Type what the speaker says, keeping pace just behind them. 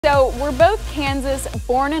So we're both Kansas,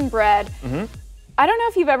 born and bred. Mm-hmm. I don't know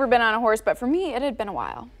if you've ever been on a horse, but for me, it had been a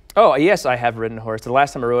while. Oh, yes, I have ridden a horse. The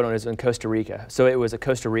last time I rode one was in Costa Rica. So it was a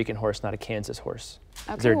Costa Rican horse, not a Kansas horse.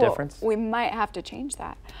 Okay, Is there a difference? We might have to change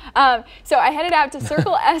that. So I headed out to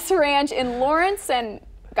Circle S Ranch in Lawrence and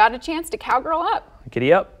got a chance to cowgirl up.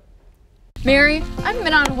 Giddy up. Mary, I haven't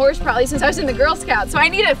been on a horse probably since I was in the Girl Scouts, so I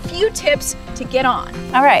need a few tips to get on.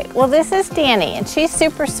 All right, well, this is Danny, and she's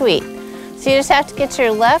super sweet. So you just have to get your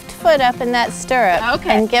left foot up in that stirrup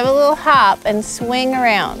and give a little hop and swing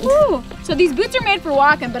around. Ooh, so these boots are made for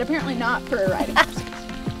walking, but apparently not for riding horses.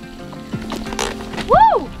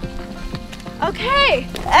 Woo! Okay.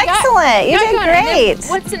 Excellent, you did great.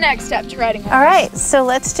 What's the next step to riding horse? All right, so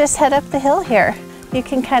let's just head up the hill here. You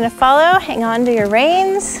can kind of follow, hang on to your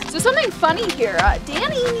reins. So something funny here,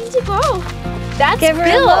 Danny, you need to go. That's Give her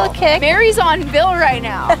Bill. a little kick. Mary's on Bill right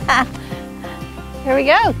now. Here we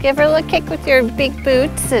go. Give her a little kick with your big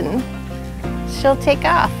boots and she'll take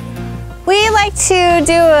off. We like to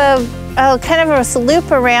do a kind of a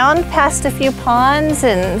loop around past a few ponds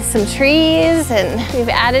and some trees, and we've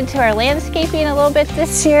added to our landscaping a little bit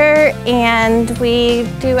this year, and we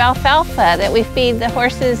do alfalfa that we feed the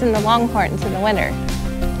horses and the longhorns in the winter.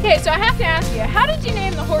 Okay, so I have to ask you, how did you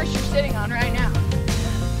name the horse you're sitting on right now?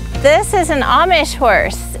 This is an Amish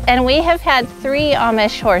horse, and we have had 3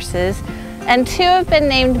 Amish horses, and 2 have been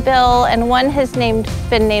named Bill, and 1 has been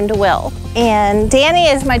named Will. And Danny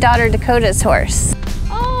is my daughter Dakota's horse.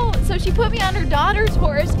 Oh, so she put me on her daughter's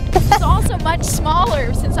horse, which is also much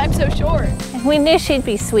smaller since I'm so short. And we knew she'd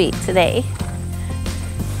be sweet today.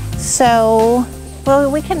 So, well,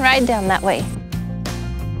 we can ride down that way.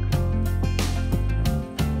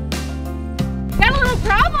 Got a little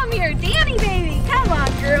problem here, Danny baby. Come on,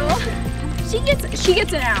 girl. She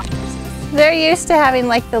gets an apple. They're used to having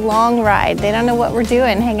like the long ride. They don't know what we're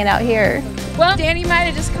doing hanging out here. Well, Danny might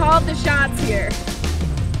have just called the shots here.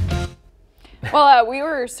 Well, we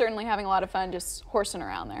were certainly having a lot of fun just horsing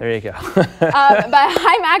around there. There you go. But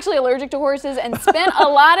I'm actually allergic to horses and spent a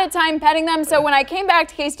lot of time petting them, so when I came back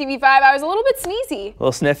to KSTV5, I was a little bit sneezy. A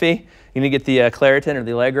little sniffy? You need to get the Claritin or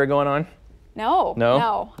the Allegra going on? No.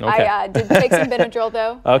 Okay. I did take some Benadryl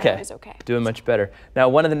though. Okay. And it was okay. Doing much better. Now,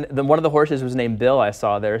 one of the horses was named Bill, I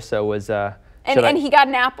saw there, so was... And he got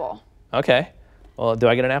an apple. Okay. Well, do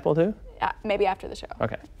I get an apple too? Maybe after the show.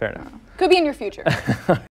 Okay, fair enough. Could be in your future.